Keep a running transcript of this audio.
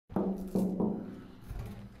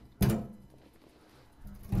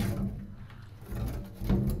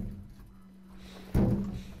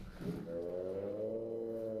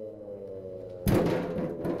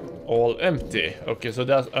all empty. Okay, so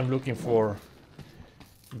that's I'm looking for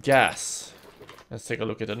gas. Let's take a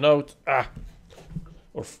look at the note.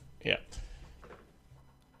 Yeah.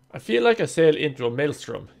 I feel like I sail into a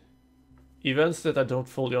maelstrom. Events that I don't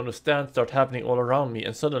fully understand start happening all around me,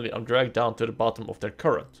 and suddenly I'm dragged down to the bottom of their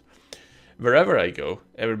current. Wherever I go,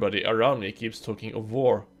 everybody around me keeps talking of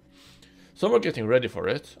war. Some are getting ready for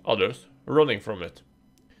it, others running from it.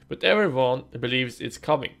 But everyone believes it's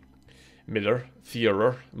coming. Miller,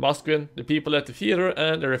 Führer, Moskvin, the people at the theater,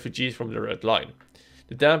 and the refugees from the Red Line.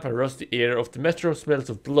 The damp and rusty air of the metro smells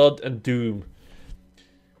of blood and doom.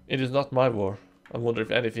 It is not my war. I wonder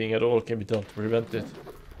if anything at all can be done to prevent it.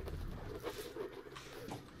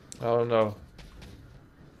 I don't know.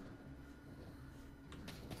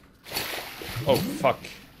 Oh, fuck.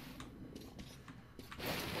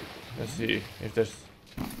 Let's see if there's...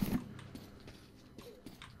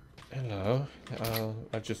 Hello.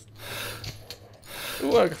 I just...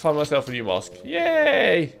 Ooh, I found myself a new mask.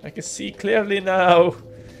 Yay! I can see clearly now.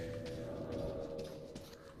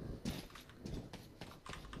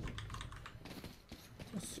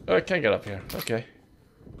 Oh, I can't get up here. Okay.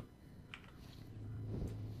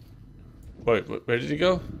 Wait, where did he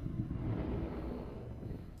go?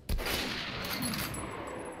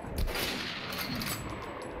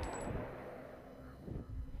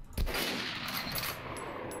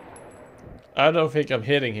 I don't think I'm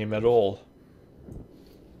hitting him at all.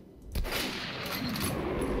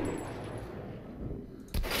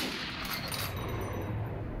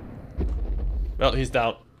 Well, he's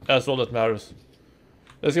down. That's all that matters.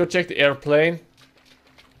 Let's go check the airplane.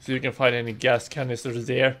 See if we can find any gas canisters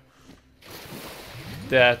there.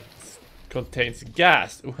 That contains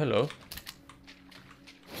gas. Oh, hello.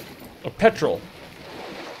 Oh, petrol.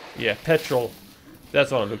 Yeah, petrol.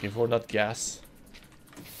 That's what I'm looking for, not gas.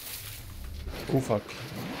 Oh, fuck.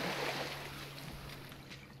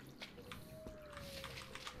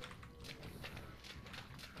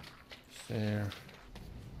 There.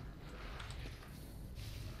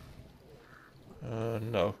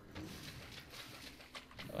 No.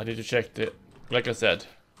 I need to check the, like I said,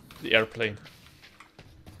 the airplane.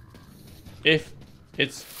 If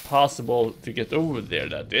it's possible to get over there,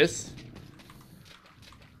 that is.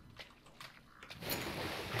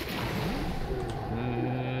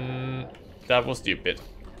 That was stupid.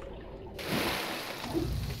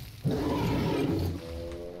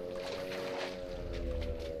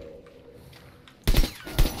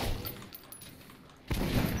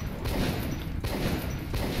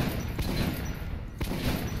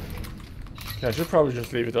 Okay, I should probably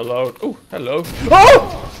just leave it alone. Oh, hello.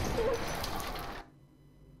 Oh!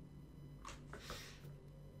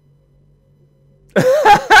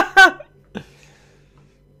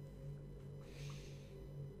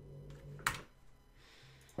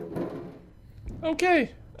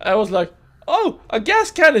 Okay, I was like, oh, a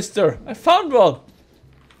gas canister! I found one!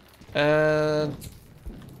 And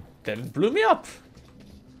then it blew me up.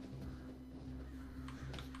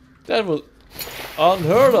 That was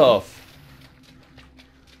unheard of.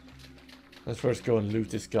 Let's first go and loot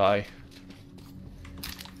this guy.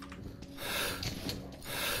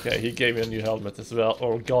 Okay, he gave me a new helmet as well,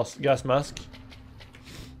 or gas mask.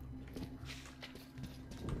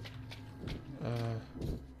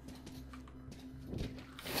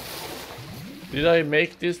 Did I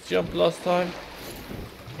make this jump last time?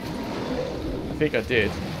 I think I did.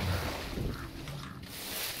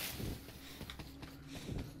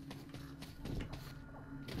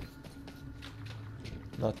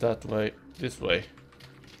 Not that way, this way.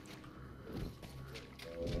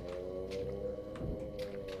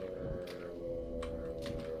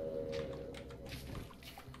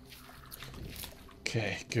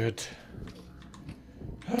 Okay, good.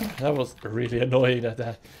 That was really annoying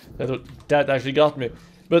that actually got me.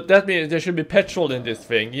 But that means there should be petrol in this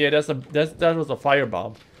thing. Yeah, that was a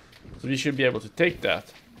firebomb. So we should be able to take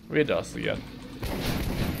that with us again.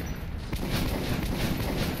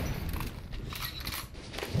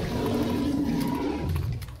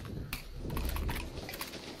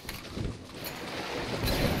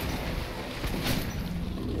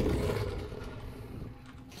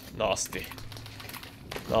 Nasty.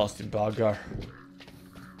 Nasty bugger.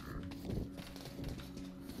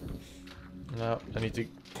 Now I need to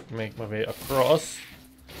make my way across.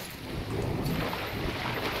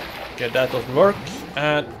 Okay, that doesn't work.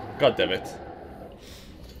 And god damn it.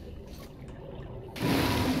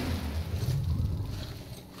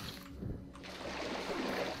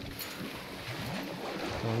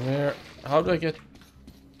 Where? How do I get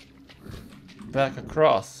back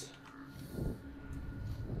across?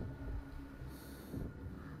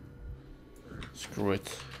 Screw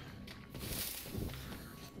it.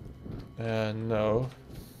 No.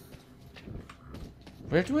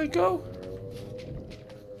 Where do I go?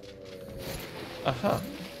 Aha.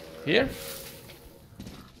 Here?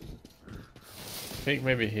 I think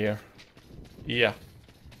maybe here. Yeah.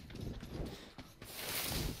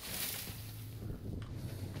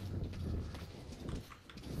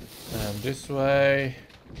 And this way.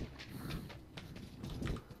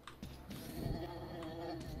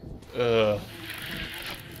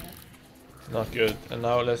 Not good. And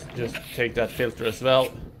now let's just take that filter as well.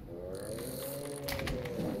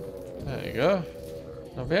 There you go.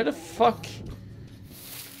 Now where the fuck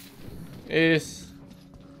is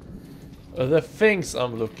the things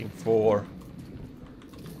I'm looking for?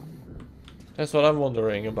 That's what I'm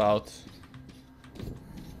wondering about.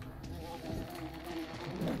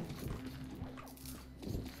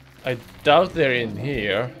 I doubt they're in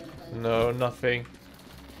here. No, nothing.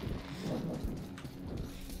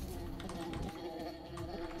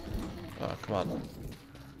 Oh, come on.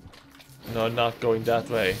 No, not going that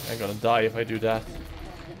way. I'm gonna die if I do that.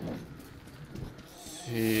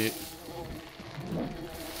 See.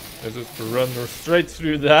 Let's just run straight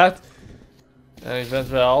through that. And it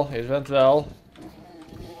went well. It went well.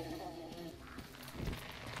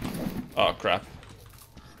 Oh, crap.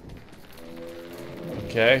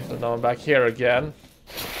 Okay, so now I'm back here again.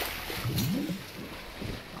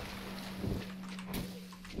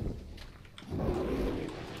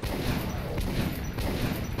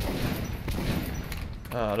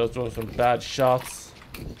 Ah, those were some bad shots.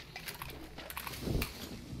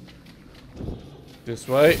 This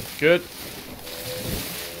way, good.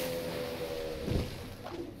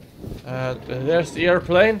 And there's the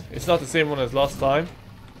airplane. It's not the same one as last time.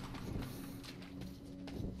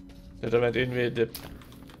 That I went in with the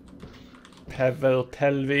Pavel.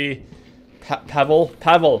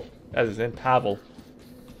 That's his name, Pavel.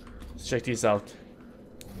 Let's check these out.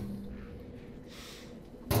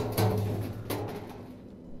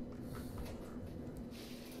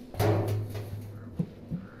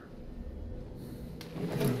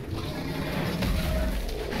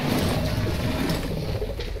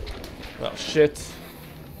 Well, shit.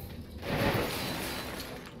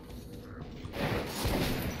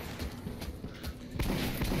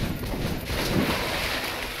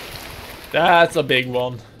 That's a big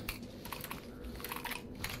one.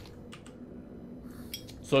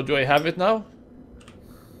 So do I have it now?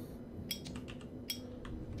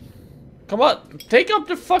 Come on, take up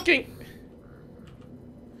the fucking...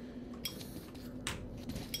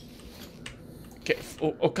 Okay,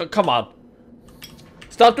 oh, come on.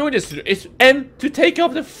 Stop doing this. It's M to take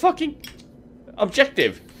up the fucking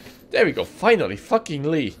objective. There we go, finally, fucking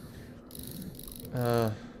Lee.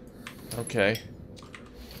 Okay.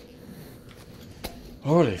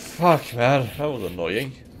 Holy fuck, man, that was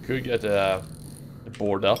annoying. Could get the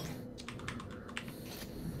board up.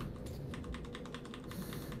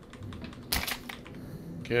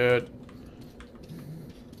 Good.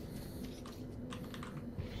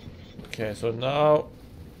 Okay, so now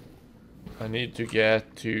I need to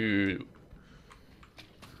get to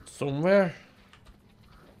somewhere.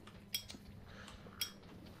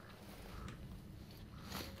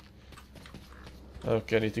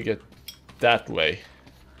 Okay, I need to get that way.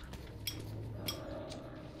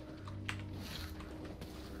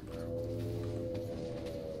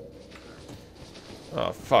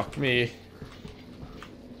 Oh, fuck me.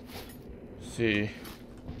 See.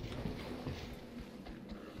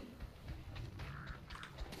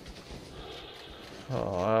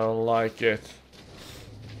 Oh, I don't like it.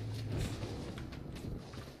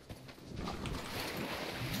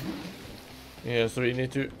 Yeah, so we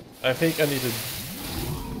need to... I think I need to...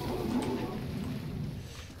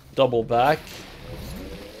 double back.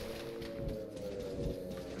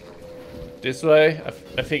 This way?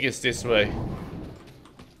 I think it's this way.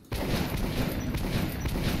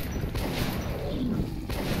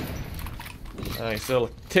 He's still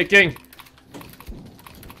ticking.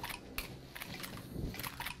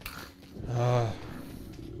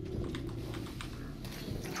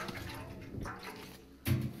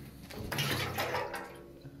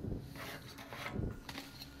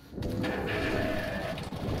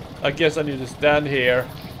 I guess I need to stand here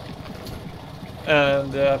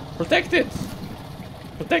and protect it.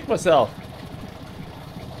 Protect myself.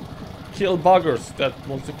 Kill buggers that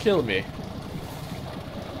want to kill me.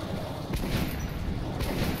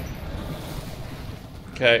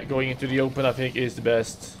 Okay, going into the open I think is the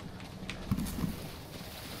best.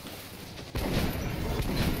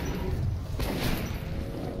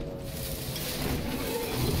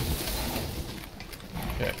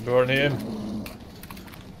 Okay, burn him.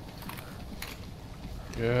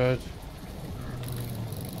 Good.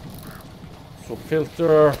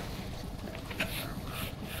 filter.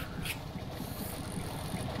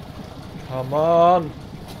 Come on.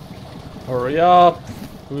 Hurry up.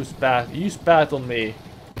 You spat on me.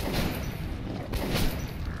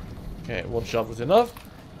 Okay, one shot was enough.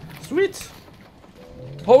 Sweet.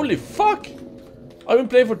 Holy fuck. I've been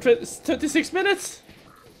playing for 26 minutes.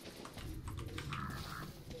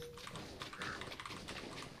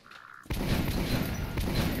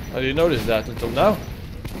 I didn't notice that until now.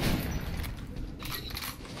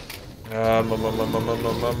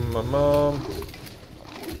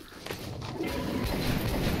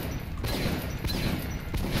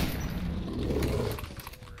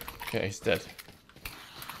 Okay, he's dead.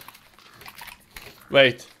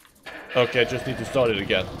 Wait. Okay, I just need to start it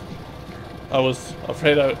again. I was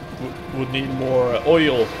afraid I would need more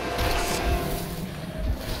oil.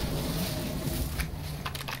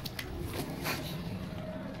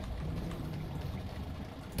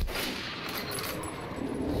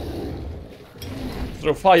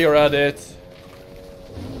 Throw fire at it.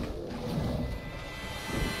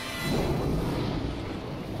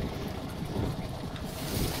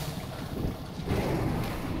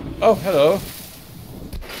 Oh, hello.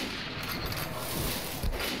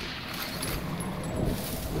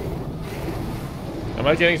 Am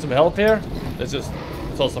I getting some help here? Let's just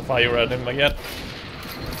toss some fire at him again.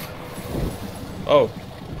 Oh.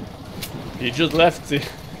 He just left the...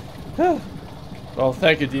 Well,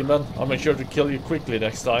 thank you, demon. I'll make sure to kill you quickly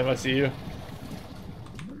next time I see you.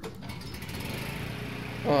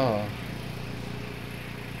 Ah.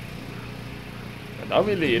 And now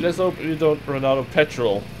we leave. Let's hope we don't run out of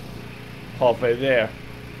petrol halfway there.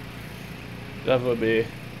 That would be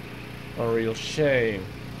a real shame.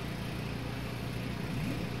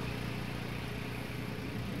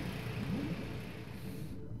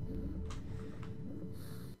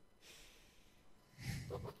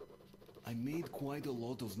 I made quite a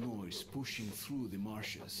lot of noise pushing through the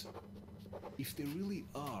marshes. If there really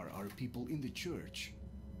are our people in the church,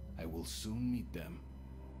 I will soon meet them.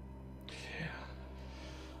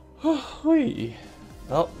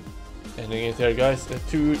 Well, ending it here, guys.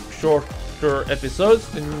 2 shorter episodes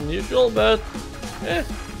than usual, but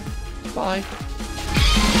bye.